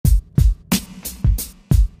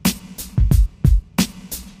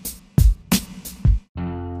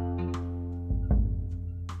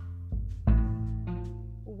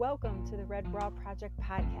Welcome to the Red Bra Project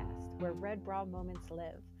podcast, where Red Bra moments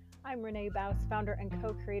live. I'm Renee Baus, founder and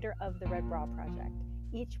co-creator of the Red Bra Project.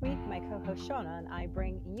 Each week, my co-host Shona and I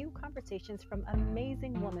bring you conversations from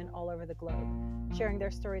amazing women all over the globe, sharing their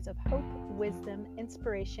stories of hope, wisdom,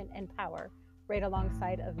 inspiration, and power, right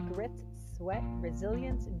alongside of grit, sweat,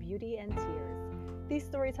 resilience, beauty, and tears. These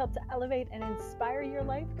stories help to elevate and inspire your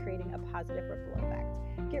life, creating a positive ripple effect.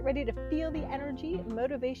 Get ready to feel the energy,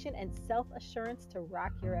 motivation, and self-assurance to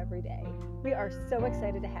rock your everyday. We are so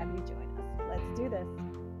excited to have you join us. Let's do this.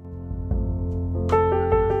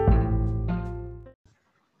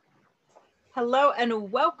 Hello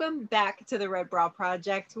and welcome back to the Red Bra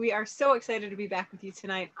Project. We are so excited to be back with you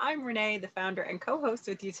tonight. I'm Renee, the founder and co-host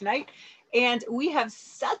with you tonight. And we have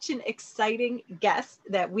such an exciting guest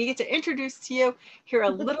that we get to introduce to you, hear a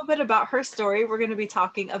little bit about her story. We're going to be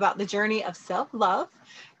talking about the journey of self-love,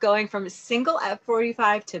 going from single at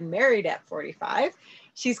 45 to married at 45.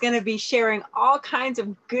 She's going to be sharing all kinds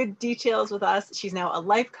of good details with us. She's now a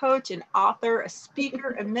life coach, an author, a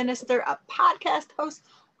speaker, a minister, a podcast host,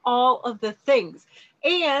 all of the things.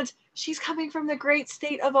 And she's coming from the great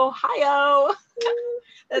state of Ohio.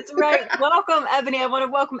 That's right. Welcome, Ebony. I want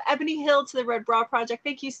to welcome Ebony Hill to the Red Bra Project.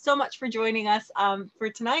 Thank you so much for joining us for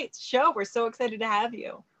tonight's show. We're so excited to have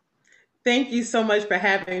you. Thank you so much for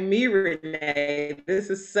having me, Renee. This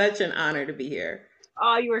is such an honor to be here.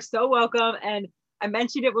 Oh, you are so welcome. And I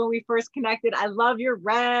mentioned it when we first connected. I love your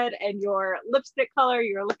red and your lipstick color.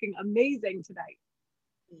 You're looking amazing tonight.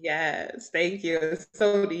 Yes, thank you.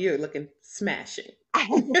 So do you, looking smashing.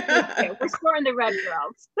 We're scoring the red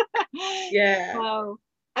girls. Yeah. So,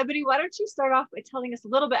 Ebony, why don't you start off by telling us a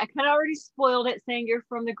little bit? I kind of already spoiled it saying you're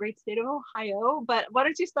from the great state of Ohio, but why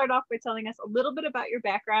don't you start off by telling us a little bit about your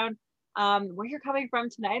background, where you're coming from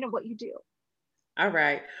tonight, and what you do? All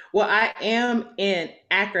right. Well, I am in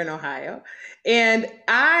Akron, Ohio, and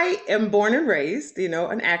I am born and raised,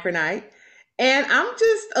 an Akronite. And I'm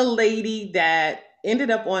just a lady that ended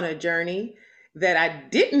up on a journey that I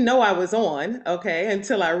didn't know I was on, okay,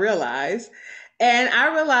 until I realized. And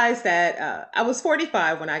I realized that I was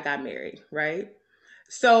 45 when I got married, right?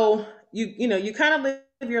 So you kind of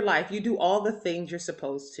live your life. You do all the things you're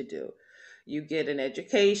supposed to do. You get an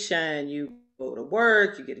education, you go to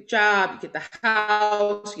work, you get a job, you get the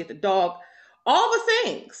house, you get the dog, all the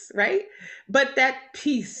things, right? But that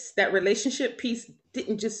piece, that relationship piece,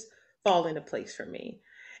 didn't just fall into place for me.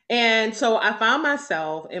 And so I found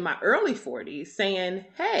myself in my early 40s saying,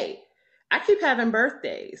 hey, I keep having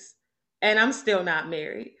birthdays and I'm still not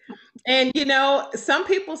married. And some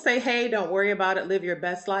people say, hey, don't worry about it, live your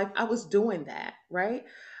best life. I was doing that, right?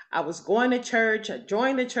 I was going to church, I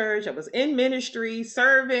joined the church, I was in ministry,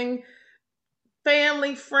 serving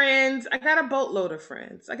family, friends. I got a boatload of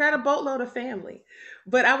friends, I got a boatload of family,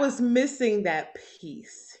 but I was missing that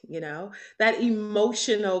piece, that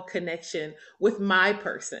emotional connection with my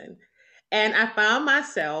person. And I found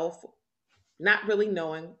myself not really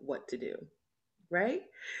knowing what to do, right?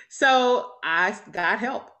 So I got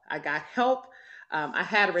help. I got help. I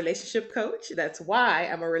had a relationship coach. That's why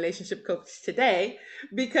I'm a relationship coach today,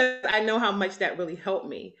 because I know how much that really helped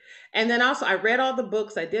me. And then also, I read all the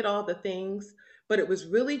books, I did all the things, but it was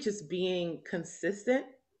really just being consistent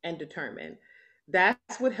and determined.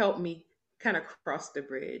 That's what helped me kind of cross the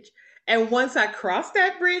bridge. And once I crossed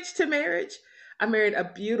that bridge to marriage, I married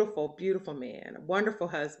a beautiful, beautiful man, a wonderful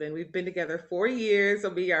husband. We've been together 4 years.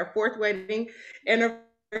 It'll be our fourth wedding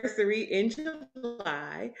anniversary in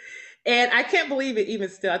July. And I can't believe it even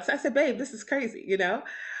still. I said, babe, this is crazy,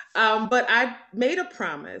 But I made a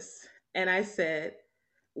promise and I said,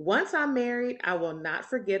 once I'm married, I will not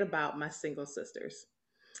forget about my single sisters.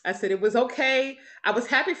 I said it was okay. I was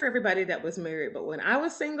happy for everybody that was married, but when I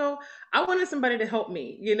was single, I wanted somebody to help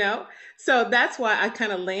me. So that's why I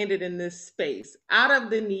kind of landed in this space out of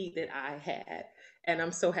the need that I had. And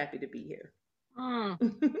I'm so happy to be here.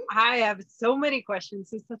 I have so many questions.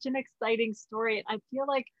 It's such an exciting story. And I feel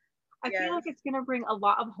like it's going to bring a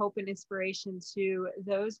lot of hope and inspiration to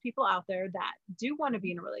those people out there that do want to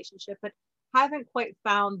be in a relationship, but haven't quite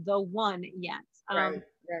found the one yet. Right.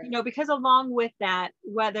 Because along with that,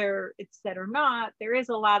 whether it's said or not, there is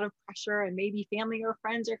a lot of pressure, and maybe family or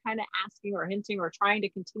friends are kind of asking or hinting or trying to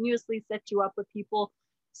continuously set you up with people.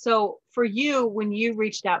 So for you, when you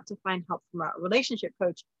reached out to find help from a relationship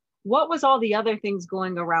coach, what was all the other things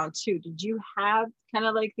going around too? Did you have kind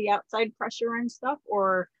of like the outside pressure and stuff,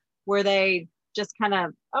 or were they just kind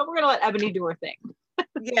of, oh, we're going to let Ebony do her thing?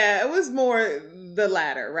 Yeah, it was more the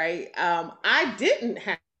latter, right? I didn't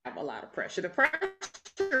have a lot of pressure. The pressure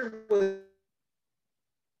was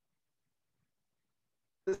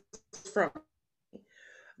from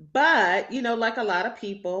But, like a lot of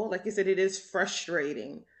people, like you said, it is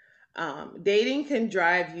frustrating. Dating can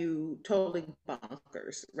drive you totally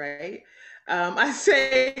bonkers, right? I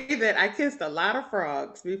say that I kissed a lot of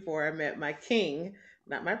frogs before I met my king,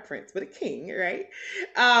 not my prince, but a king, right?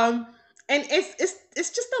 Um, and it's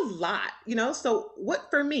just a lot, So what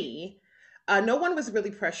for me, no one was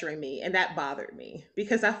really pressuring me, and that bothered me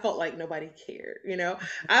because I felt like nobody cared.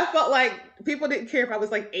 I felt like people didn't care if I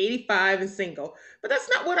was like 85 and single, but that's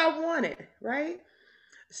not what I wanted, right?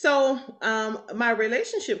 So, my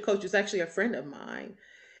relationship coach is actually a friend of mine,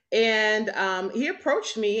 and he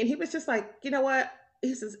approached me, and he was just like, you know what?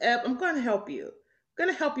 He says, "Eb, I'm going to help you. I'm going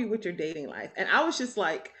to help you with your dating life." And I was just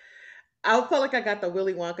like, I felt like I got the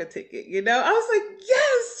Willy Wonka ticket. I was like,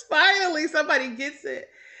 yes, finally somebody gets it.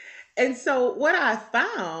 And so, what I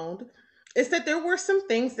found is that there were some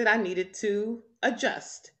things that I needed to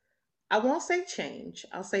adjust. I won't say change.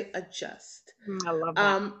 I'll say adjust. I love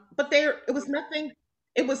that. But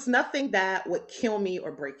it was nothing that would kill me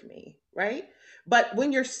or break me, right? But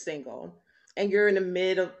when you're single and you're in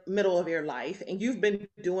the middle of your life and you've been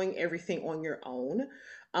doing everything on your own,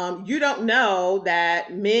 you don't know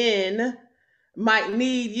that men might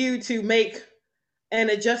need you to make an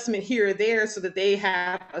adjustment here or there so that they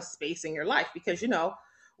have a space in your life because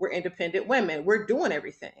we're independent women, we're doing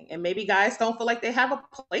everything, and maybe guys don't feel like they have a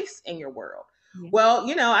place in your world. Yeah. Well,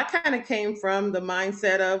 I kind of came from the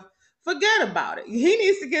mindset of forget about it, he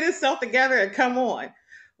needs to get himself together and come on.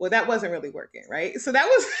 Well, that wasn't really working, right? So that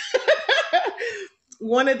was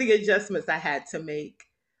one of the adjustments I had to make.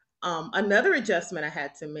 Another adjustment I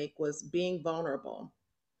had to make was being vulnerable.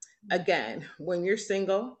 Again, when you're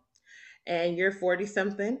single and you're 40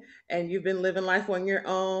 something and you've been living life on your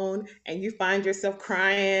own and you find yourself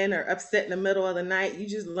crying or upset in the middle of the night, you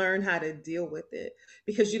just learn how to deal with it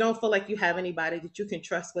because you don't feel like you have anybody that you can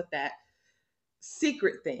trust with that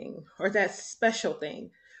secret thing or that special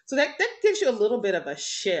thing. So that gives you a little bit of a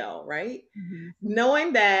shell, right? Mhm.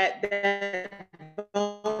 Knowing that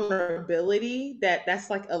vulnerability, that's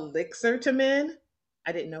like elixir to men.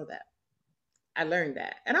 I didn't know that. I learned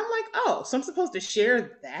that. And I'm like, oh, so I'm supposed to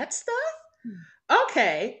share that stuff?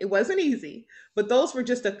 Okay, it wasn't easy, but those were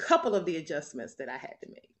just a couple of the adjustments that I had to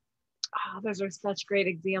make. Oh, those are such great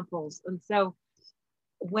examples. And so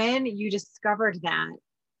when you discovered that,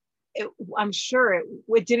 I'm sure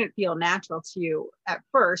it didn't feel natural to you at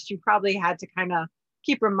first. You probably had to kind of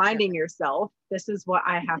keep reminding yourself, this is what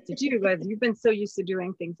I have to do, because you've been so used to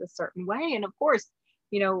doing things a certain way. And of course,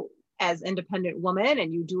 you know, as independent woman,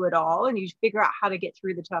 and you do it all and you figure out how to get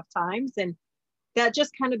through the tough times. And that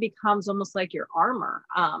just kind of becomes almost like your armor.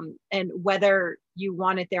 And whether you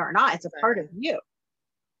want it there or not, it's a part of Exactly. you.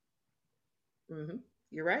 Hmm.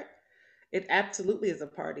 You're right. It absolutely is a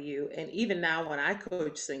part of you. And even now, when I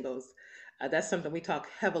coach singles, that's something we talk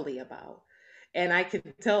heavily about. And I can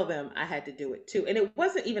tell them I had to do it too. And it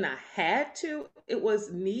wasn't even I had to, it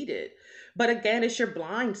was needed. But again, it's your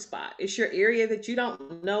blind spot, it's your area that you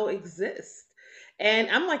don't know exists. And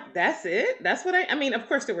I'm like, that's it? That's what I mean, of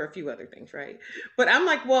course, there were a few other things, right? But I'm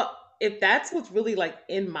like, well, if that's what's really like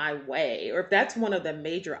in my way, or if that's one of the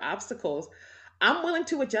major obstacles, I'm willing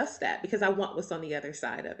to adjust that because I want what's on the other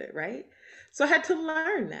side of it, right? So I had to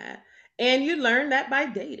learn that. And you learn that by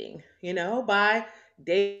dating, by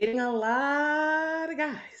dating a lot of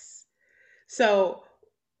guys. So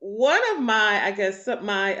one of my, I guess,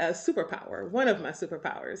 my one of my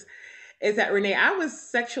superpowers is that, Renee, I was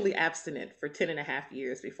sexually abstinent for 10 and a half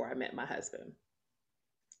years before I met my husband.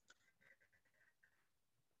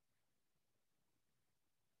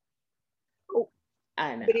 Oh,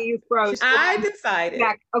 I know. but you froze. Hold I on. decided.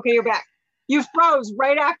 Back. Okay, you're back. You froze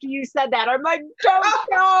right after you said that. I'm like, don't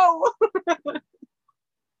go.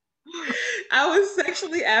 I was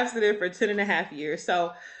sexually abstinent for 10 and a half years.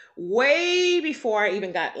 So way before I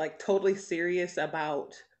even got like totally serious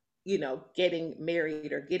about, getting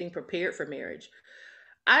married or getting prepared for marriage,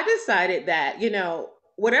 I decided that,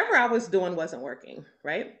 whatever I was doing wasn't working,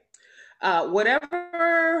 right?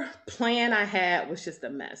 Whatever plan I had was just a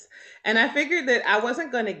mess. And I figured that I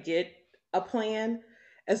wasn't going to get a plan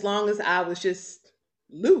as long as I was just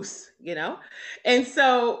loose. And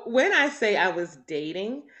so when I say I was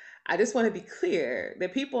dating, I just want to be clear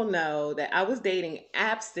that people know that I was dating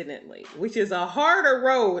abstinently, which is a harder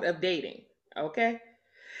road of dating. Okay.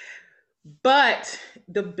 But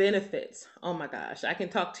the benefits, oh my gosh, I can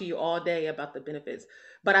talk to you all day about the benefits.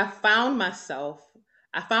 But I found my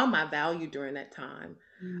value during that time.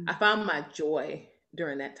 I Mm. found my joy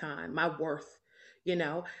during that time, my worth, you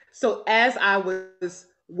know. So as I was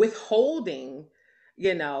withholding,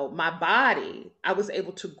 my body, I was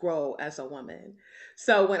able to grow as a woman.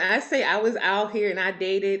 So when I say I was out here and I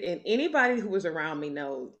dated, and anybody who was around me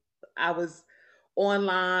knows I was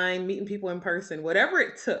online, meeting people in person, whatever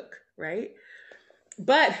it took, right?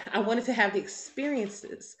 But I wanted to have the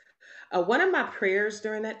experiences. One of my prayers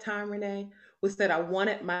during that time, Renee, was that I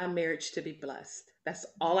wanted my marriage to be blessed. That's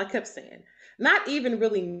all I kept saying. Not even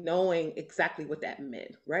really knowing exactly what that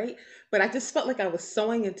meant, right? But I just felt like I was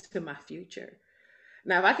sowing into my future.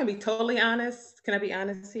 Now, if I can be totally honest, can I be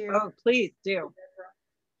honest here? Oh, please do.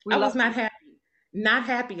 We I love was not you. happy, not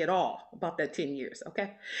happy at all about that 10 years,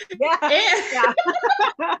 okay? Yeah. And Yeah.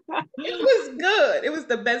 it was good. It was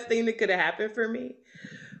the best thing that could have happened for me.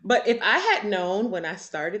 But if I had known when I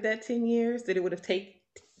started that 10 years that it would have taken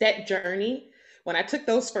that journey, when I took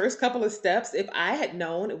those first couple of steps, if I had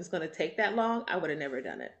known it was going to take that long, I would have never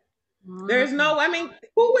done it. There's Mm. no, I mean,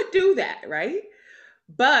 who would do that, right?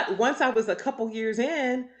 But once I was a couple years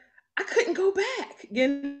in, I couldn't go back.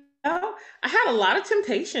 I had a lot of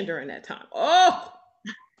temptation during that time. Oh,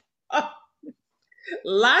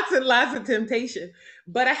 lots and lots of temptation.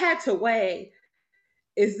 But I had to weigh,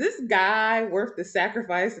 is this guy worth the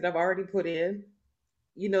sacrifice that I've already put in?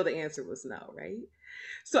 The answer was no, right?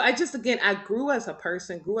 So again, I grew as a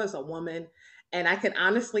person, grew as a woman, and I can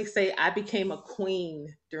honestly say I became a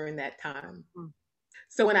queen during that time. Mm.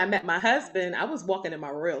 So when I met my husband, I was walking in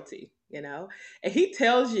my royalty. And he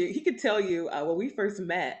could tell you when we first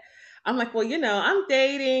met, I'm like, well, I'm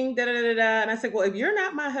dating, da da da da. And I said, well, if you're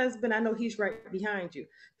not my husband, I know he's right behind you.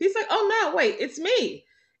 He's like, oh no, wait, it's me.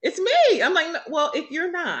 It's me. I'm like, "No, well, if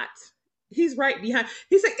you're not, he's right behind."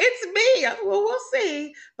 He's like, it's me. Well, we'll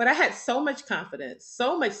see. But I had so much confidence,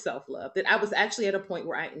 so much self love that I was actually at a point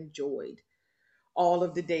where I enjoyed all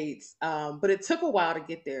of the dates. But it took a while to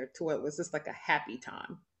get there to where it was just like a happy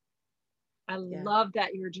time. I Yeah. love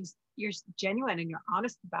that you're genuine and you're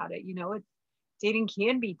honest about it. It's dating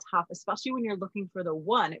can be tough, especially when you're looking for the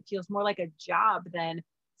one. It feels more like a job than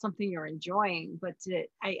something you're enjoying. But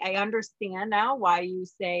I understand now why you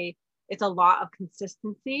say it's a lot of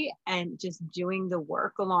consistency and just doing the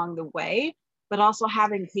work along the way, but also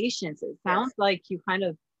having patience. It sounds Yes. like you kind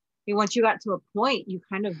of, once you got to a point, you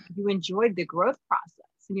enjoyed the growth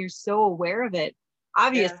process and you're so aware of it, Yeah.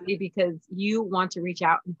 obviously, because you want to reach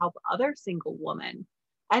out and help other single women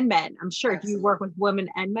and men. I'm sure. Do you work Absolutely. with women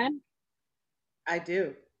and men? I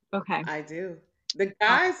do. Okay. I do. The Uh,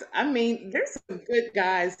 guys, I mean, there's some good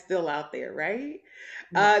guys still out there, right?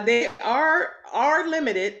 yeah. They are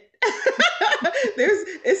limited.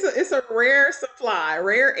 It's a rare supply,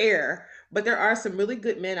 rare air, but there are some really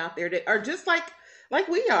good men out there that are just like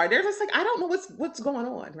we are. They're just like, I don't know what's going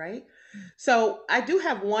on, right? So I do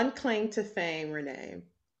have one claim to fame, Renee,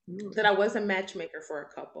 that Mm. I was a matchmaker for a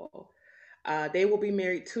couple. They will be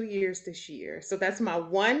married 2 years this year. So that's my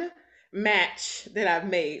one match that I've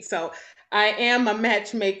made. So I am a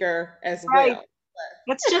matchmaker as Right. well.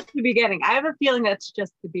 That's just the beginning. I have a feeling that's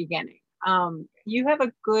just the beginning. You have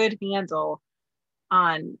a good handle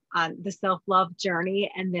on the self-love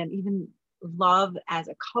journey and then even love as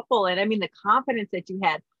a couple. And I mean the confidence that you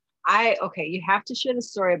had. Okay, you have to share the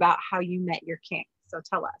story about how you met your king. So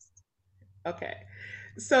tell us. Okay.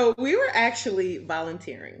 So we were actually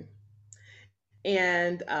volunteering,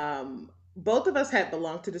 and both of us had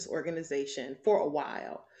belonged to this organization for a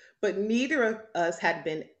while, but neither of us had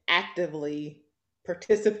been actively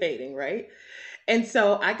participating, right? And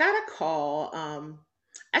so I got a call,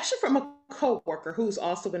 actually from a coworker who's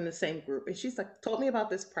also in the same group, and she's like, told me about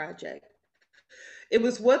this project. It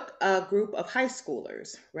was with a group of high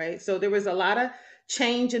schoolers, right? So there was a lot of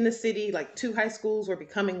change in the city, like two high schools were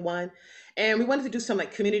becoming one. And we wanted to do some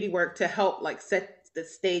like community work to help like set the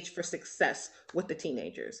stage for success with the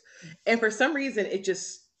teenagers. And for some reason, it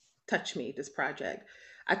just touched me, this project.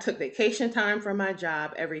 I took vacation time from my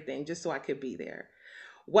job, everything, just so I could be there.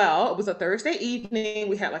 Well, it was a Thursday evening.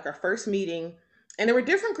 We had like our first meeting, and there were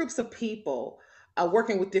different groups of people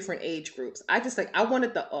working with different age groups. I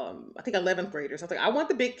wanted the I think 11th graders. I was like, I want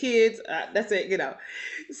the big kids. That's it.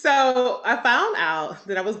 So I found out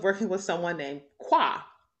that I was working with someone named Qua,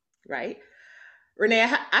 right? Renee,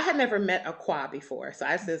 I had never met a Qua before. So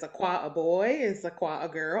I said, is a Qua a boy? Is a Qua a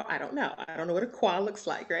girl? I don't know. I don't know what a Qua looks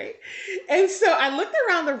like, right? And so I looked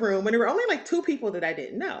around the room and there were only like two people that I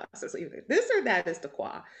didn't know. So either this or that is the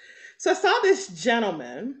Qua. So I saw this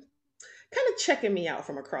gentleman kind of checking me out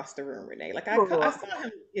from across the room, Renee. Like I Ooh, saw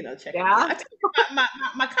him, checking me yeah. out. I think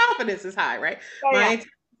my confidence is high, right? Yeah, My yeah. antenna's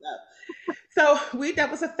up. So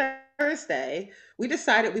that was a Thursday. We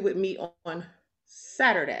decided we would meet on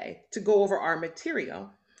Saturday to go over our material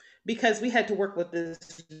because we had to work with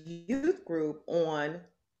this youth group on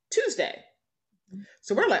Tuesday.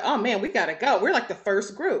 So we're like, oh man, we gotta go. We're like the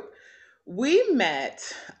first group. We met,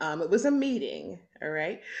 it was a meeting, all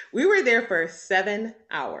right. We were there for 7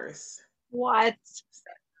 hours. What?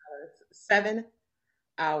 7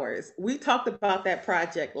 hours. We talked about that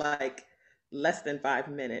project like less than 5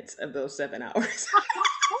 minutes of those 7 hours.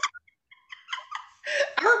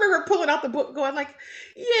 I remember pulling out the book, going like,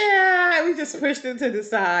 "Yeah." We just pushed it to the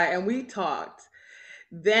side and we talked.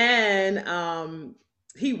 Then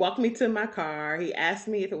he walked me to my car. He asked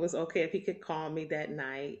me if it was okay if he could call me that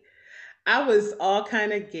night. I was all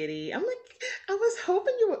kind of giddy. I'm like, I was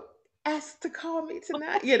hoping you would ask to call me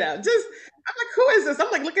tonight. Just I'm like, who is this?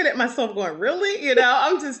 I'm like looking at myself, going, really?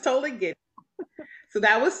 I'm just totally giddy. So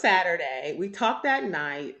that was Saturday. We talked that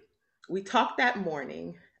night. We talked that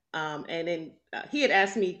morning. And then he had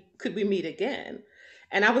asked me, could we meet again?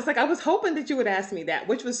 And I was like, I was hoping that you would ask me that,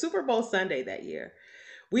 which was Super Bowl Sunday that year.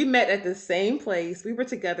 We met at the same place. We were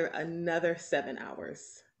together another 7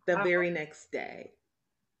 hours the Oh, very next day.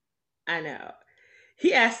 I know.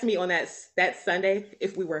 He asked me on that Sunday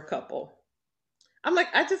if we were a couple. I'm like,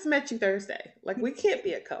 I just met you Thursday. Like, we can't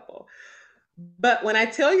be a couple. But when I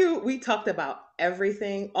tell you, we talked about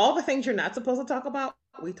everything, all the things you're not supposed to talk about,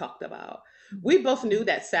 we talked about. We both knew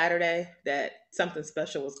that Saturday that something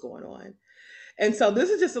special was going on. And so this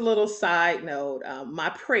is just a little side note. My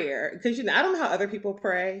prayer, because I don't know how other people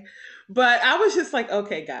pray, but I was just like,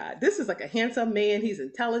 okay, God, this is like a handsome man. He's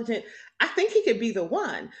intelligent. I think he could be the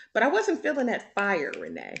one, but I wasn't feeling that fire,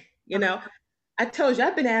 Renee. You okay. know, I told you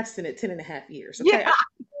I've been abstinent 10 and a half years. Yeah, Okay.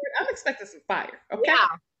 I'm expecting some fire. Okay. yeah.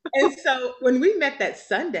 And so when we met that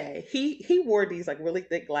Sunday, he wore these like really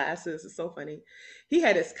thick glasses. It's so funny. He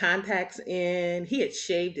had his contacts in, he had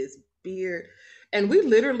shaved his beard. And we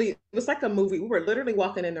literally, it was like a movie. We were literally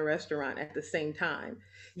walking in the restaurant at the same time.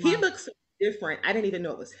 He Wow. looked so different. I didn't even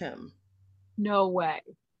know it was him. No way.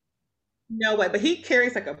 No way. But he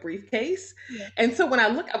carries like a briefcase. Yeah. And so when I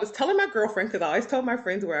look, I was telling my girlfriend, because I always told my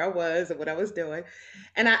friends where I was and what I was doing.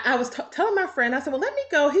 And I was telling my friend, I said, well, let me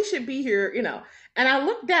go. He should be here. And I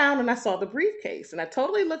looked down and I saw the briefcase. And I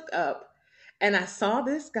totally looked up and I saw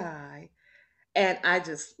this guy and I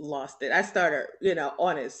just lost it. I started,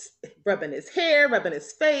 on his, rubbing his hair, rubbing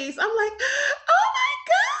his face. I'm like, oh my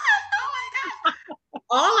God, oh my God.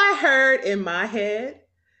 All I heard in my head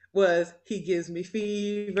was, he gives me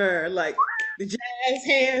fever, like the jazz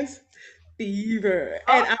hands, fever.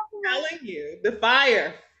 And I'm Oh, telling you, the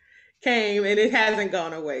fire came and it hasn't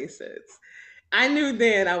gone away since. I knew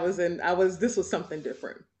then this was something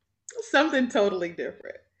different, something totally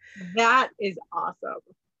different. that is awesome.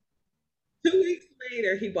 2 weeks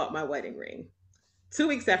later, he bought my wedding ring. 2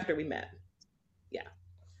 weeks after we met. Yeah.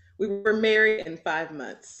 We were married in 5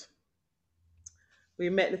 months. We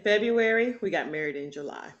met in February. We got married in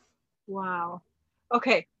July. Wow.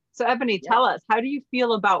 Okay. So Ebony, Yep. tell us, how do you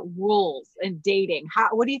feel about rules and dating?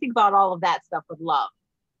 What do you think about all of that stuff with love?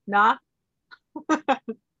 Nah? I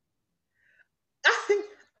think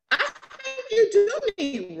I think you do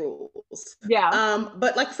need rules. Yeah.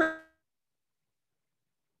 But like for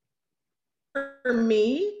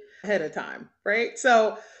me, ahead of time, right?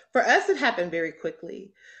 So for us, it happened very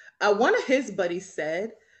quickly. One of his buddies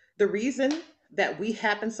said the reason that we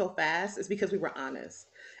happened so fast is because we were honest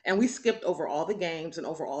and we skipped over all the games and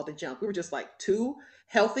over all the junk. We were just like two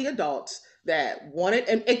healthy adults that wanted,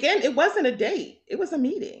 and again, it wasn't a date, it was a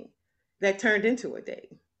meeting that turned into a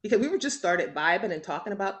date because we were just started vibing and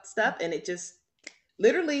talking about stuff and it just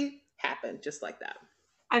literally happened just like that.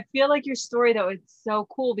 I feel like your story though is so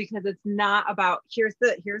cool because it's not about here's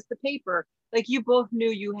the paper. Like you both knew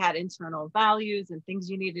you had internal values and things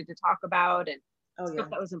you needed to talk about and Oh, stuff yeah.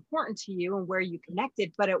 that was important to you and where you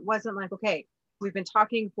connected, but it wasn't like, okay, we've been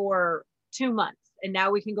talking for 2 months and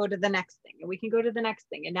now we can go to the next thing and we can go to the next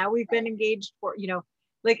thing. And now we've been Right. engaged for,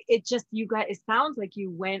 like it just, you guys, it sounds like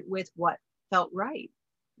you went with what felt right.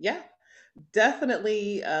 Yeah.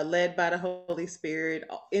 Definitely led by the Holy Spirit,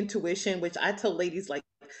 intuition, which I tell ladies like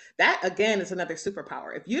that again is another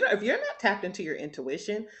superpower. If you're not tapped into your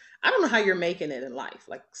intuition, I don't know how you're making it in life.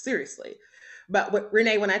 Like seriously. But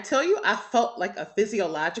Renee, when I tell you, I felt like a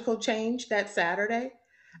physiological change that Saturday.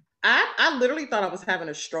 I literally thought I was having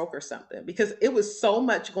a stroke or something because it was so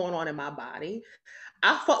much going on in my body.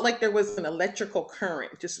 I felt like there was an electrical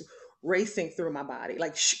current just racing through my body.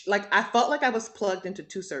 Like I felt like I was plugged into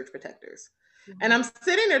two surge protectors. And Wow. I'm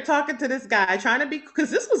sitting there talking to this guy trying to be,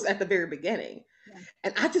 because this was at the very beginning. Yeah.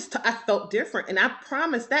 And I felt different. And I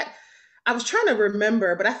promised that I was trying to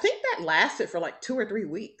remember, but I think that lasted for like 2 or 3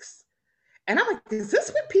 weeks. And I'm like, is this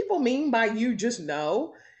what people mean by you just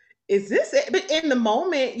know? Is this it? But in the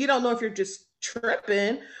moment, you don't know if you're just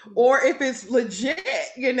tripping or if it's legit,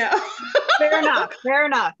 you know? Fair enough. Fair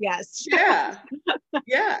enough. Yes. Yeah,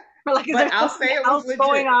 yeah. Or like, is But there I'll something say it was else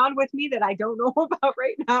going legit. on with me that I don't know about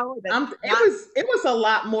right now? That's not. It was a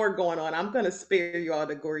lot more going on. I'm gonna spare you all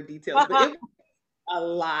the gory details, but it was a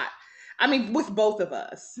lot. I mean, with both Yeah.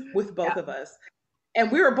 of us. And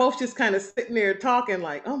we were both just kind of sitting there talking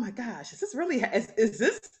like, oh my gosh, is this really, is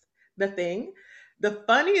this the thing? The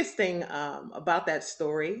funniest thing about that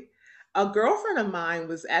story, a girlfriend of mine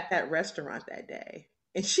was at that restaurant that day.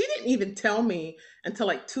 And she didn't even tell me until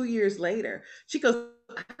like 2 years later. She goes,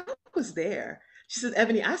 I was there. She said,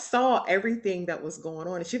 Ebony, I saw everything that was going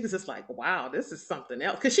on. And she was just like, wow, this is something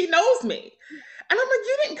else. Because she knows me. And I'm like,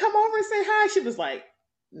 you didn't come over and say hi. She was like,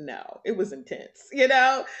 no, it was intense. You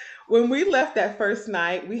know, when we left that first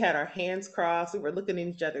night, we had our hands crossed. We were looking in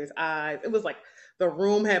each other's eyes. It was like the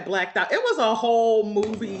room had blacked out. It was a whole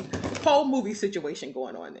movie situation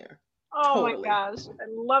going on there. Oh my Totally. gosh. I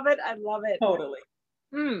love it. I love it. Totally.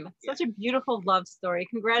 Yeah. Such a beautiful love story.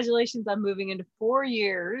 Congratulations on moving into 4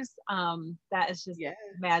 years. That is just Yeah.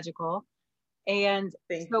 magical. And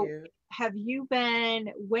Thank so, you.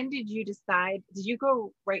 when did you decide? Did you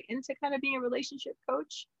go right into kind of being a relationship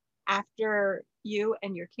coach after you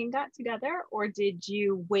and your king got together, or did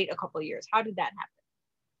you wait a couple of years? How did that happen?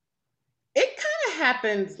 It kind of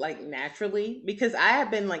happens like naturally because I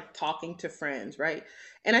have been like talking to friends, right?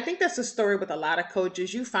 And I think that's the story with a lot of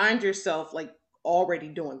coaches. You find yourself like already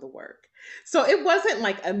doing the work. So it wasn't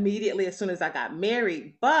like immediately as soon as I got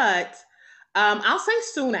married, but I'll say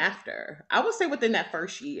soon after. I would say within that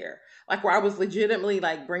first year, like where I was legitimately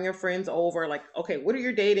like bringing friends over, like, okay, what are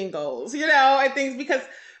your dating goals? You know, and things because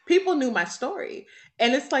people knew my story.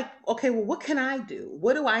 And it's like, okay, well, what can I do?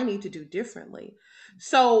 What do I need to do differently?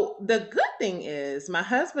 So the good thing is my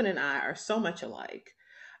husband and I are so much alike.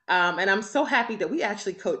 And I'm so happy that we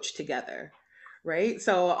actually coach together. Right.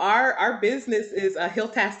 So our business is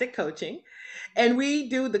Hilltastic Coaching, and we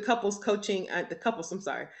do the couples coaching, I'm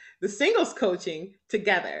sorry, the singles coaching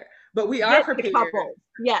together. But With the couples.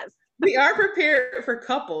 Yes. we are prepared for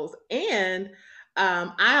couples, and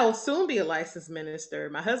I'll soon be a licensed minister.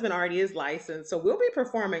 My husband already is licensed, so we'll be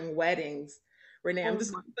performing weddings. Renee, I'm Oh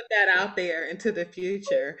just my. going to put that out there into the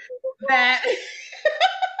future that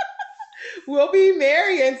we'll be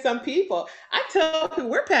marrying some people. I tell people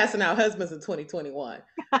we're passing out husbands in 2021.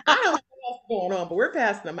 I don't know what's going on, but we're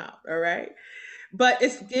passing them out. All right. But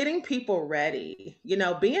it's getting people ready, you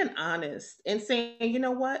know, being honest and saying, you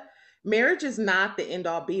know what? Marriage is not the end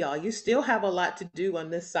all be all. You still have a lot to do on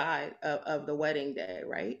this side of the wedding day,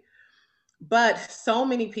 right? But so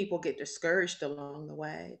many people get discouraged along the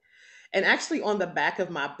way. And actually, on the back of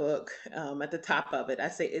my book, at the top of it, I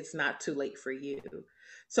say it's not too late for you.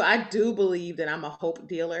 So I do believe that I'm a hope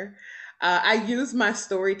dealer. I use my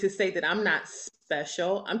story to say that I'm not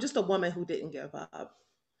special. I'm just a woman who didn't give up.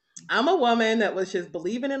 I'm a woman that was just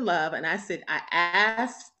believing in love. And I said, I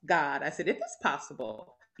asked God, I said, if it's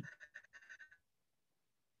possible,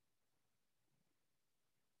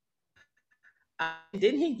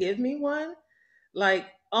 didn't He give me one? Like,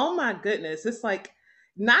 oh my goodness. It's like,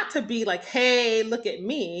 not to be like, hey, look at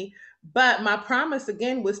me. But my promise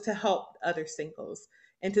again was to help other singles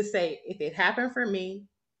and to say, if it happened for me,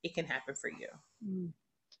 it can happen for you. Mm,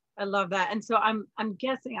 I love that. And so I'm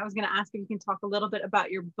guessing I was going to ask if you can talk a little bit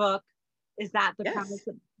about your book. Is that the premise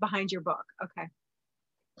Yes. behind your book? Okay.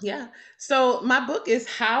 Yeah. So my book is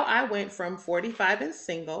How I Went from 45 and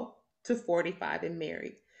Single to 45 and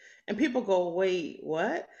Married. And people go, wait,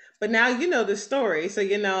 what? But now you know the story. So,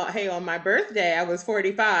 you know, hey, on my birthday, I was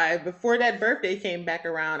 45. Before that birthday came back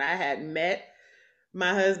around, I had met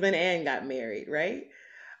my husband and got married, right?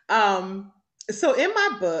 Um, so in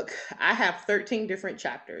my book, I have 13 different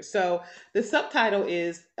chapters. So the subtitle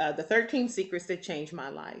is The 13 Secrets That Changed My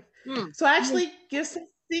Life. Mm. So I actually give some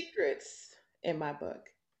secrets in my book.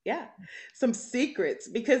 Yeah, some secrets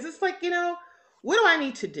because it's like, you know, what do I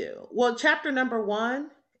need to do? Well, chapter number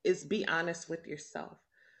one is be honest with yourself.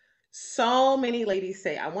 So many ladies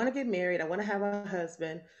say, I want to get married, I want to have a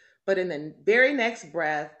husband, but in the very next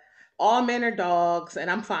breath, all men are dogs and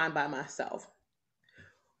I'm fine by myself.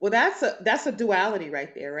 Well, that's a duality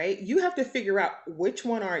right there, right? You have to figure out which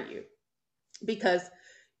one are you because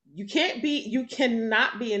you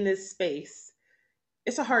cannot be in this space.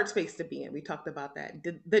 It's a hard space to be in. We talked about that,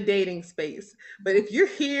 the dating space. But if you're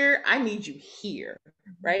here, I need you here,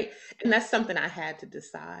 right? And that's something I had to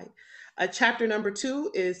decide. Chapter number two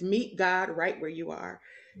is meet God right where you are.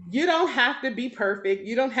 You don't have to be perfect.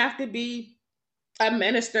 You don't have to be a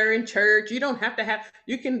minister in church. You don't have to have,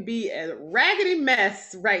 you can be a raggedy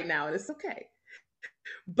mess right now, and it's okay.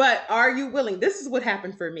 But are you willing? This is what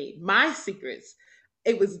happened for me. My secrets.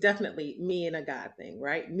 it was definitely me and a God thing,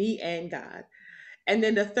 right? Me and God. And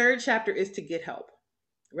then the third chapter is to get help,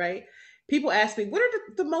 right? People ask me, what are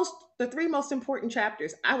the three most important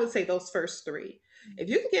chapters? I would say those first three. If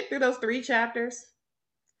you can get through those three chapters,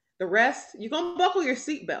 the rest, you're gonna buckle your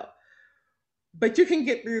seatbelt, but you can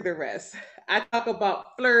get through the rest. I talk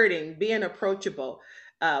about flirting, being approachable.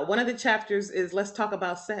 One of the chapters is let's talk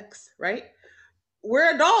about sex, right?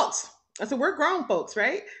 We're adults. I said, we're grown folks,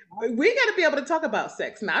 right? We got to be able to talk about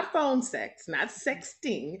sex, not phone sex, not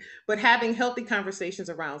sexting, but having healthy conversations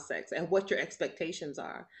around sex and what your expectations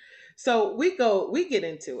are. So we get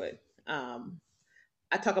into it.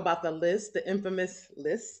 I talk about the list, the infamous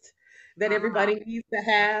list that Ah, everybody needs to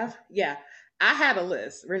have. Yeah, I had a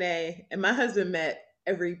list, Renee, and my husband met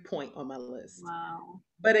every point on my list. wow.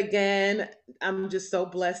 But again, I'm just so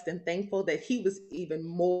blessed and thankful that he was even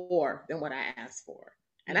more than what I asked for.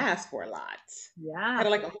 And I Yeah. asked for a lot. I Yeah. had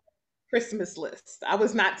like a Christmas list. I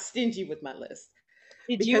was not stingy with my list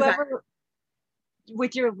Did you because I, ever,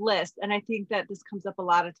 with your list, and I think that this comes up a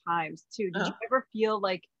lot of times too, did you uh, ever feel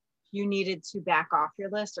like you needed to back off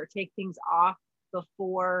your list or take things off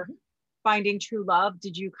before finding true love?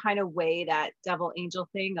 Did you kind of weigh that devil angel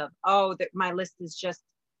thing of, oh, that my list is just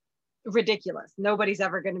ridiculous. Nobody's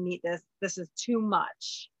ever going to meet this. This is too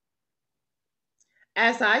much.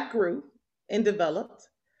 as I grew and developed,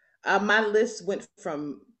 my list went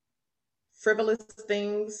from frivolous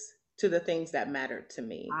things to the things that mattered to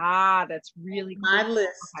me. Ah, that's really cool. My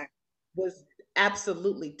list Okay. was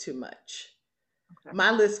absolutely too much. Okay.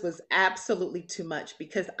 My list was absolutely too much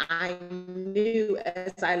because I knew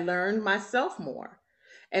as I learned myself more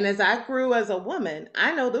and as I grew as a woman,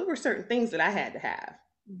 I know there were certain things that I had to have.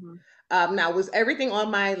 Mm-hmm. Now, was everything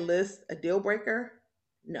on my list a deal breaker?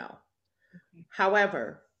 No. Okay.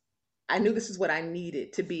 However, I knew this is what I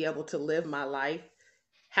needed to be able to live my life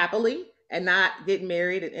happily and not get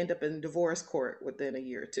married and end up in divorce court within a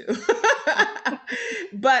year or two.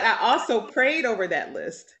 But I also prayed over that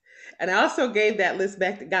list. And I also gave that list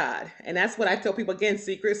back to God. And that's what I tell people again,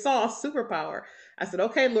 secret sauce, superpower. I said,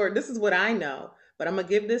 okay, Lord, this is what I know, but I'm going to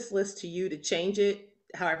give this list to you to change it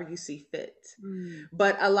however you see fit. Mm.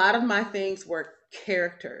 But a lot of my things were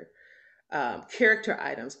character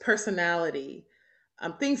items, personality,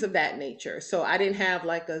 things of that nature. So I didn't have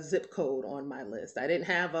like a zip code on my list. I didn't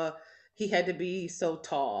have a he had to be so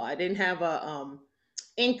tall. I didn't have a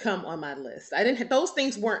income on my list. I didn't have, those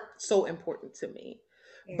things weren't so important to me.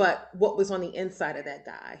 Yeah. But what was on the inside of that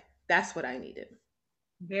guy, that's what I needed.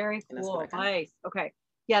 Very And that's what I cool. got. Nice. Okay.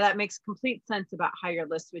 Yeah, that makes complete sense about how your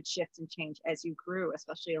list would shift and change as you grew,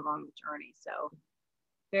 especially along the journey. So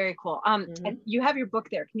very cool. And Hmm. you have your book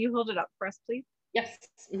there. Can you hold it up for us, please? Yes.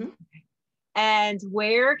 Hmm. And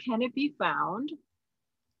where can it be found?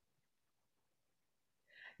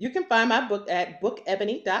 You can find my book at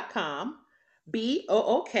bookebony.com.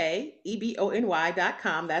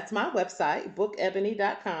 BOOKEBONY.com. That's my website,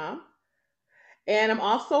 bookebony.com. And I'm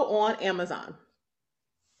also on Amazon.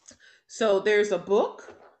 So there's a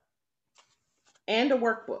book and a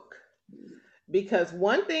workbook because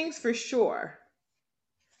one thing's for sure,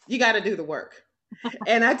 you got to do the work.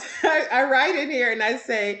 And I write in here and I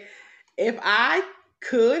say, if I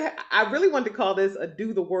could, I really want to call this a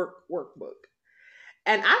do the work workbook.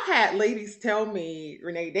 And I've had ladies tell me,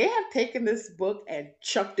 Renee, they have taken this book and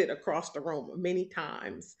chucked it across the room many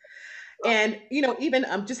times. And even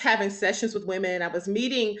just having sessions with women, I was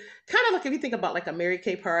meeting kind of like if you think about like a Mary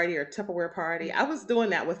Kay party or Tupperware party, I was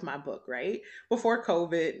doing that with my book, right? Before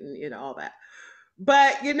COVID and all that.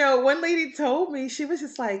 But one lady told me, she was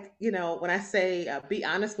just like, when I say be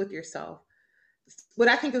honest with yourself, what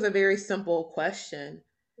I think is a very simple question.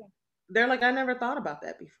 Yeah. They're like, I never thought about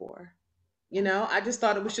that before. Yeah. I just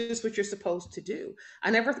thought it was just what you're supposed to do.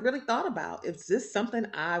 I never really thought about, is this something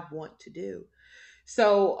I want to do?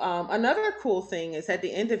 So another cool thing is at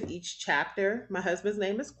the end of each chapter, my husband's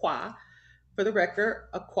name is Qua. For the record,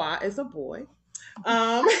 a Qua is a boy.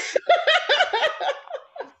 Um,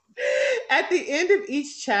 at the end of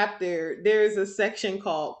each chapter, there's a section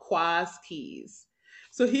called Qua's Keys.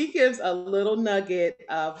 So he gives a little nugget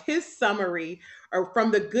of his summary or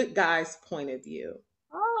from the good guy's point of view.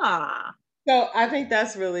 Ah, So I think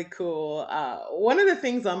that's really cool. One of the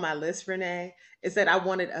things on my list, Renee, is that I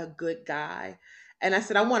wanted a good guy. And I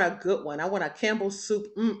said, I want a good one. I want a Campbell soup,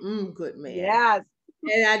 good man. yes.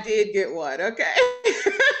 And I did get one. Okay.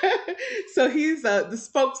 So he's the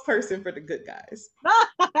spokesperson for the good guys.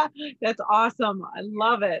 That's awesome. I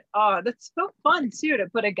love it. Oh, that's so fun too to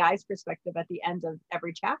put a guy's perspective at the end of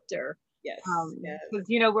every chapter. Yes. Yes. Because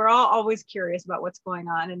we're all always curious about what's going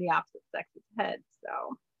on in the opposite sex's head.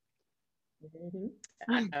 So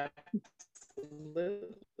Mhm.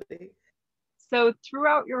 Absolutely. So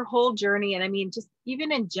throughout your whole journey, and I mean, just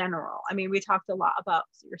even in general, I mean, we talked a lot about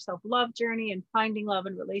your self-love journey and finding love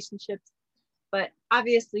in relationships, but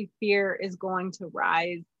obviously fear is going to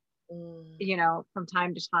rise, Mm, you know, from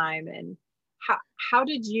time to time. And how, how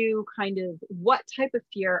did you kind of, what type of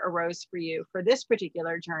fear arose for you for this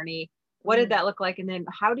particular journey? What did mm. that look like? And then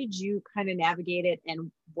how did you kind of navigate it and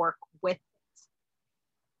work with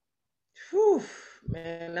Whew,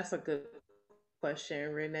 man, that's a good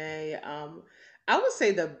question, Renee. I would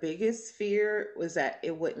say the biggest fear was that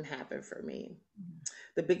it wouldn't happen for me. it?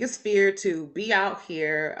 The biggest fear to be out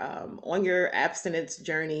here on your abstinence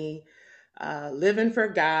journey, living for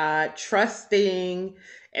God, trusting.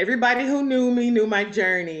 Everybody who knew me knew my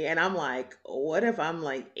journey. And I'm like, what if I'm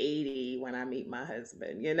like 80 when I meet my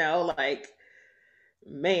husband? You know, like,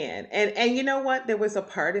 man. And you know what? There was a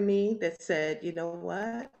part of me that said, you know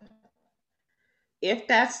what? If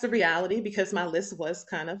that's the reality, because my list was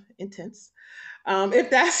kind of intense, if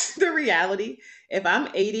that's the reality, if I'm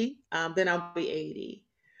 80, then I'll be 80.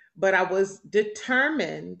 But I was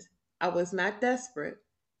determined, I was not desperate.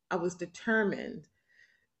 I was determined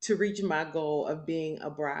to reach my goal of being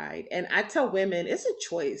a bride. And I tell women, it's a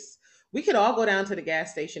choice. We could all go down to the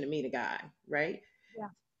gas station and meet a guy, right? Yeah.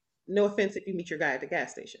 No offense if you meet your guy at the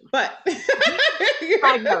gas station, but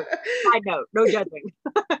Side note, side note, no judging.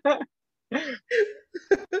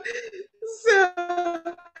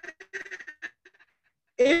 so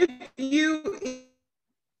if you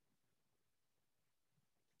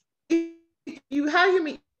how you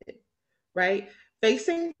meet, right?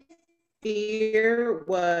 Facing fear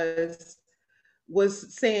was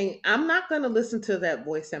saying, I'm not going to listen to that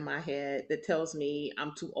voice in my head that tells me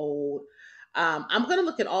I'm too old. I'm going to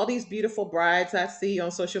look at all these beautiful brides I see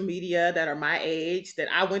on social media that are my age, that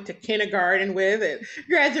I went to kindergarten with and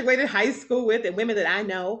graduated high school with, and women that I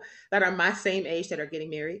know that are my same age that are getting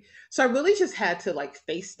married. So I really just had to like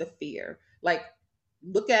face the fear, like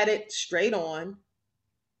look at it straight on,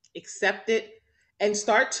 accept it, and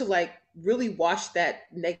start to like really wash that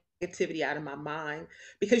negativity out of my mind,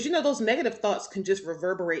 because you know those negative thoughts can just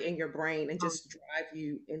reverberate in your brain and Um, just drive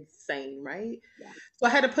you insane, right? yeah. So I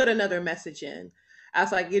had to put another message in. I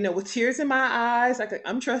was like, you know, with tears in my eyes, like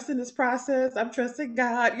I'm trusting this process, I'm trusting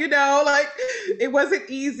God, you know, like it wasn't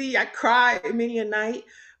easy. I cried many a night,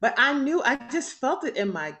 but I knew, I just felt it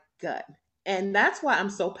in my gut. And that's why I'm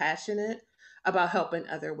so passionate about helping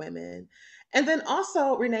other women. And then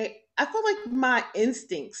also, Renee, I feel like my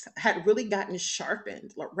instincts had really gotten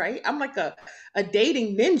sharpened, right? I'm like a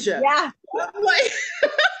dating ninja. Yeah. I'm like,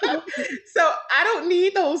 so I don't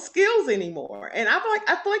need those skills anymore. And I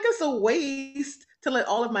feel like it's a waste to let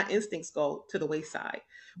all of my instincts go to the wayside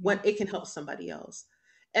Yeah. when it can help somebody else.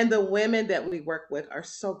 And the women that we work with are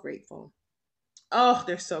so grateful. Oh,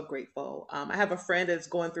 they're so grateful. I have a friend that's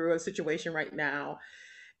going through a situation right now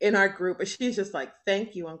in our group, and she's just like,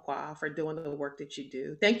 "Thank you, Anqua, for doing the work that you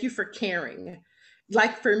do. Thank you for caring."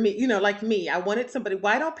 Like for me, you know, like me, I wanted somebody.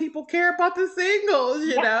 Why don't people care about the singles?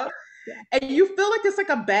 You Yeah. know, Yeah. and you feel like it's like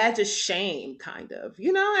a badge of shame, kind of.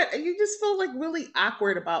 You know, and you just feel like really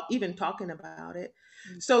awkward about even talking about it.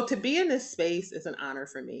 So to be in this space is an honor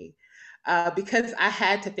for me, because I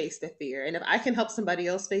had to face the fear, and if I can help somebody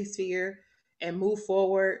else face fear and move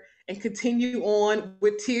forward and continue on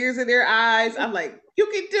with tears in their eyes, I'm like, you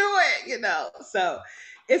can do it, you know. So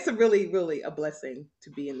it's a really, really a blessing to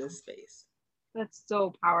be in this space. That's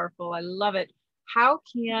so powerful. I love it. How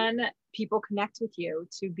can people connect with you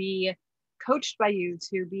to be coached by you,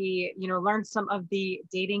 to be, you know, learn some of the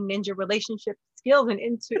dating ninja relationship skills and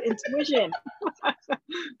intuition?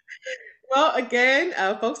 Well, again,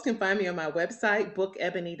 folks can find me on my website,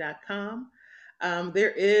 bookebony.com.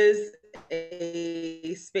 There is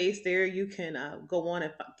a space there you can go on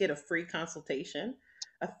and get a free consultation,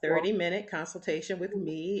 a Well, 30-minute consultation with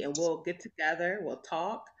me, and we'll get together, we'll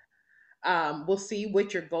talk, we'll see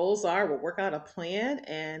what your goals are, we'll work out a plan,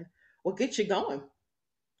 and we'll get you going.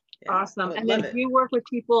 Yeah, I awesome. would And then love do it. you work with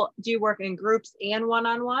people? Do you work in groups and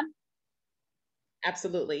one-on-one?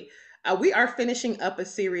 Absolutely. We are finishing up a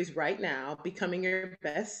series right now, Becoming Your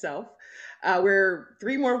Best Self. We're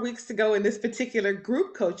 3 more weeks to go in this particular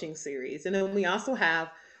group coaching series. And then we also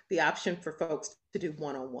have the option for folks to do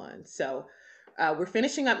one on one. So we're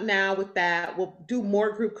finishing up now with that. We'll do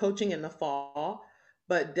more group coaching in the fall,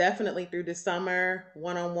 but definitely through the summer,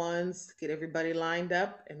 one on ones, get everybody lined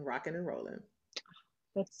up and rocking and rolling.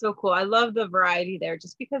 That's so cool. I love the variety there,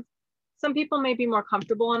 just because some people may be more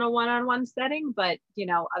comfortable in a one-on-one setting, but you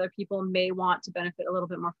know, other people may want to benefit a little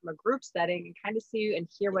bit more from a group setting and kind of see and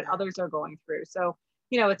hear what Yeah. others are going through. So,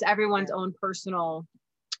 you know, it's everyone's Yeah. own personal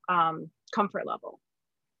comfort level.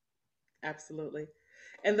 Absolutely.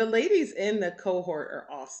 And the ladies in the cohort are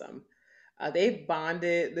awesome. They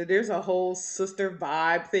bonded. There's a whole sister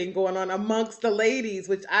vibe thing going on amongst the ladies,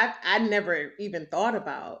 which I never even thought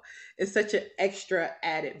about. It's such an extra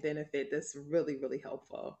added benefit that's really, really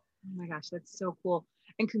helpful. Oh my gosh, that's so cool.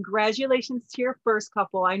 And congratulations to your first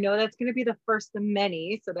couple. I know that's going to be the first of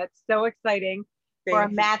many. So that's so exciting for a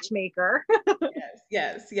Thank you. matchmaker. Yes,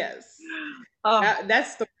 yes, yes. Oh, That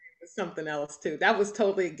story was something else too. That was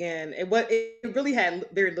totally again. It really had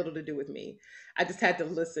very little to do with me. I just had to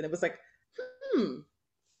listen. It was like, hmm,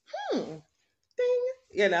 hmm,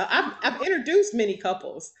 ding. I've introduced many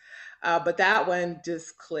couples, but that one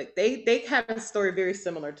just clicked. They have a story very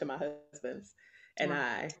similar to my husband's, and wow,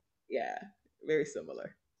 I, yeah, very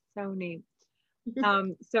similar. so neat.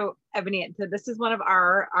 So Ebony, so this is one of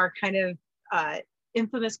our kind of uh,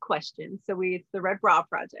 infamous questions. So it's the Red Bra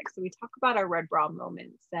Project. So we talk about our Red Bra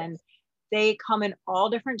moments, and Yes. they come in all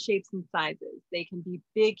different shapes and sizes. They can be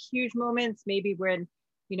big, huge moments, maybe when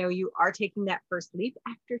you are taking that first leap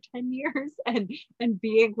after 10 years and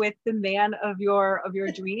being with the man of your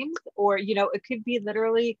dreams, or it could be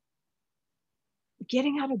literally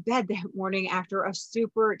getting out of bed that morning after a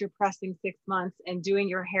super depressing 6 months and doing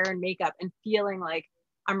your hair and makeup and feeling like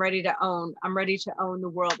I'm ready to own the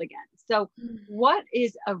world again. So what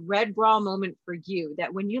is a red bra moment for you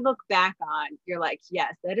that when you look back on, you're like,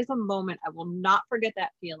 yes, that is a moment I will not forget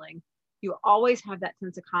that feeling. You always have that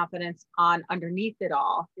sense of confidence on underneath it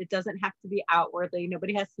all. It doesn't have to be outwardly.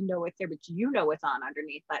 Nobody has to know what's there, but you know what's on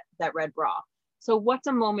underneath that red bra. So what's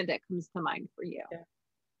a moment that comes to mind for you? Yeah.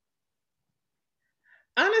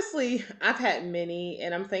 Honestly, I've had many,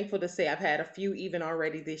 and I'm thankful to say I've had a few even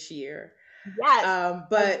already this year. Yes, I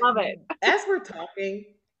But love it. as we're talking,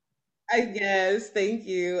 I guess, thank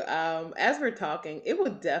you. As we're talking, it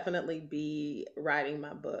would definitely be writing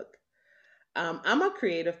my book. I'm a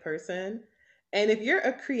creative person. And if you're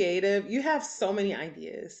a creative, you have so many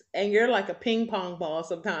ideas and you're like a ping pong ball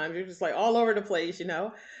sometimes. You're just like all over the place.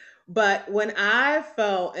 But when I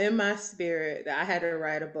felt in my spirit that I had to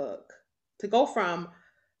write a book, to go from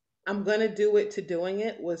I'm going to do it to doing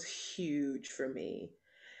it was huge for me.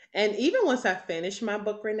 And even once I finished my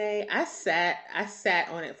book, Renee, I sat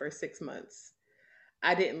on it for 6 months.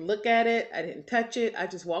 I didn't look at it. I didn't touch it. I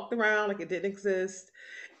just walked around like it didn't exist.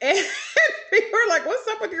 And people were like, "What's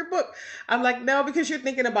up with your book?" I'm like, "No, because you're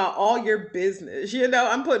thinking about all your business.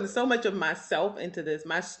 I'm putting so much of myself into this,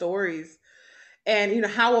 my stories, and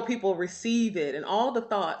how will people receive it and all the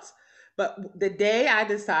thoughts." But the day I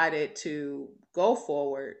decided to go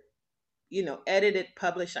forward, edit it,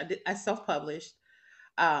 publish, I self-published.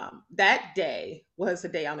 That day was a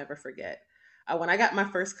day I'll never forget. When I got my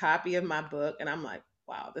first copy of my book, and I'm like,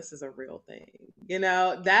 wow, this is a real thing.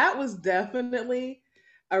 That was definitely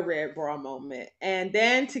a red bra moment. And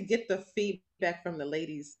then to get the feedback from the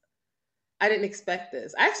ladies, I didn't expect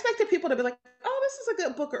this. I expected people to be like, oh, this is a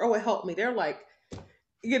good book, or oh, it helped me. They're like,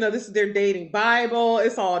 this is their dating Bible.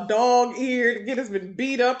 It's all dog eared. It's been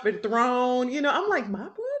beat up and thrown. I'm like, my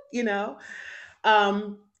book,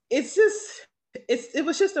 um, it's just it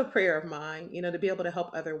was just a prayer of mine, to be able to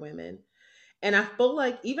help other women. And I feel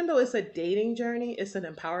like even though it's a dating journey, it's an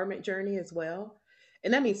empowerment journey as well.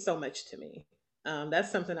 And that means so much to me.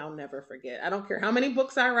 That's something I'll never forget. I don't care how many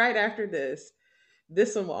books I write after this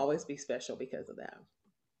one will always be special because of that.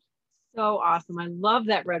 So awesome. I love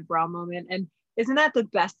that red bra moment. And isn't that the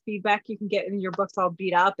best feedback you can get when your book's all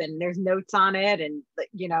beat up and there's notes on it and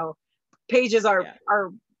pages Yeah.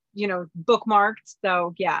 are bookmarked.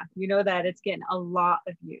 So yeah, that it's getting a lot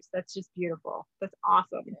of use. That's just beautiful. That's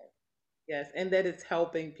awesome. Yes. And that it's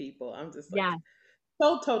helping people. I'm just like Yeah.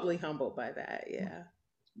 so totally humbled by that. Yeah.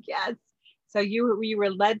 Yes. So you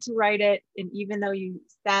were led to write it, and even though you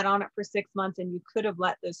sat on it for 6 months, and you could have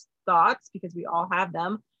let those thoughts, because we all have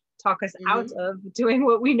them, talk us out Mm-hmm. of doing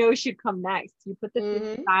what we know should come next. You put the fear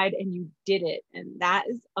Mm-hmm. aside and you did it, and that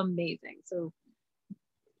is amazing. So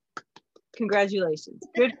congratulations,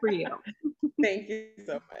 good for you. Thank you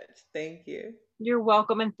so much. Thank you. You're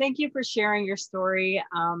welcome, and thank you for sharing your story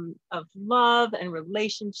of love and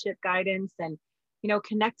relationship guidance, and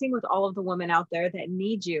connecting with all of the women out there that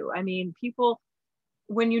need you. I mean, people,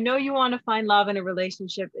 when you want to find love in a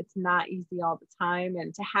relationship, it's not easy all the time.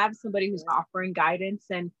 And to have somebody who's offering guidance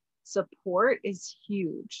and support is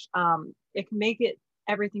huge. It can make it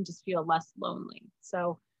everything just feel less lonely.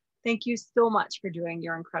 So thank you so much for doing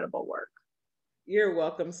your incredible work. You're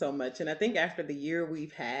welcome so much. And I think after the year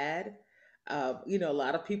we've had, a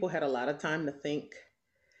lot of people had a lot of time to think.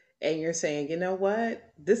 And you're saying, you know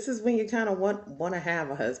what? This is when you kind of want to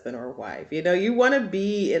have a husband or a wife. You want to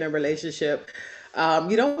be in a relationship.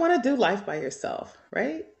 You don't want to do life by yourself,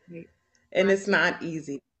 right? Right. and it's not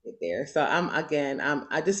easy to get there. So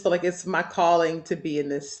I just feel like it's my calling to be in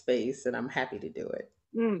this space, and I'm happy to do it.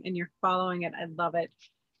 And you're following it. I love it.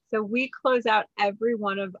 So we close out every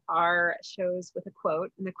one of our shows with a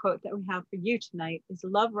quote. And the quote that we have for you tonight is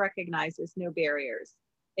love recognizes no barriers.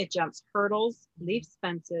 It jumps hurdles, leaps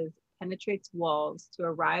fences, penetrates walls to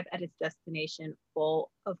arrive at its destination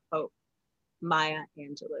full of hope. Maya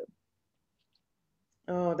Angelou.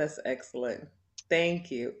 Oh, that's excellent.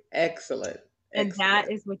 Thank you. Excellent. And that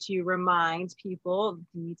Excellent. is what you remind people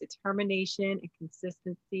the determination and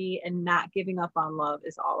consistency and not giving up on love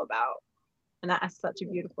is all about. And that is such a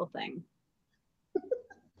beautiful thing.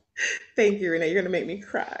 Thank you, Renee. You're going to make me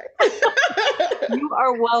cry. You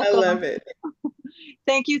are I welcome. love it.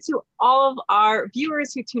 Thank you to all of our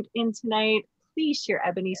viewers who tuned in tonight. Please share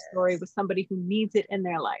Ebony's story with somebody who needs it in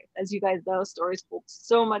their life. As you guys know, stories hold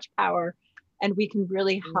so much power, and we can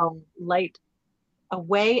really help light a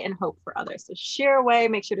way and hope for others. So share away,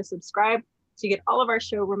 make sure to subscribe so you get all of our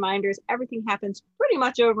show reminders. Everything happens pretty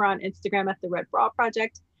much over on Instagram at the Red Bra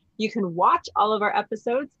Project. You can watch all of our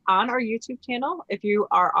episodes on our YouTube channel. If you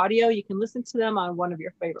are audio, you can listen to them on one of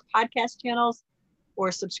your favorite podcast channels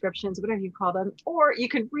or subscriptions, whatever you call them, or you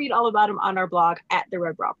can read all about them on our blog at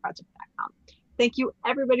theredbraproject.com. Thank you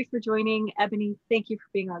everybody for joining. Ebony, thank you for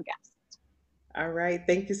being our guest. All right.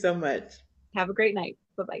 Thank you so much. Have a great night.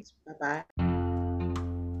 Bye-bye. Bye-bye.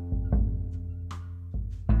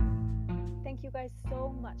 Thank you guys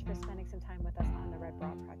so much for spending some time with us on the Red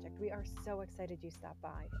Bra Project. We are so excited you stopped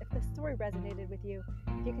by. If the story resonated with you,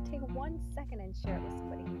 if you could take 1 second and share it with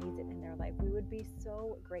somebody who needs it in their life, we would be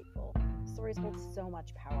so grateful. Stories hold so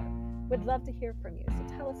much power. We'd love to hear from you.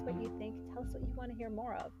 So tell us what you think. Tell us what you want to hear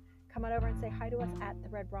more of. Come on over and say hi to us at the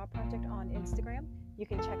Red Bra Project on Instagram. You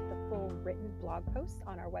can check the full written blog post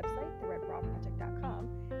on our website, theredbraproject.com.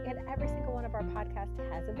 And every single one of our podcasts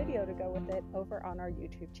has a video to go with it over on our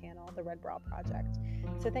YouTube channel, The Red Bra Project.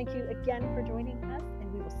 So thank you again for joining us,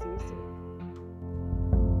 and we will see you soon.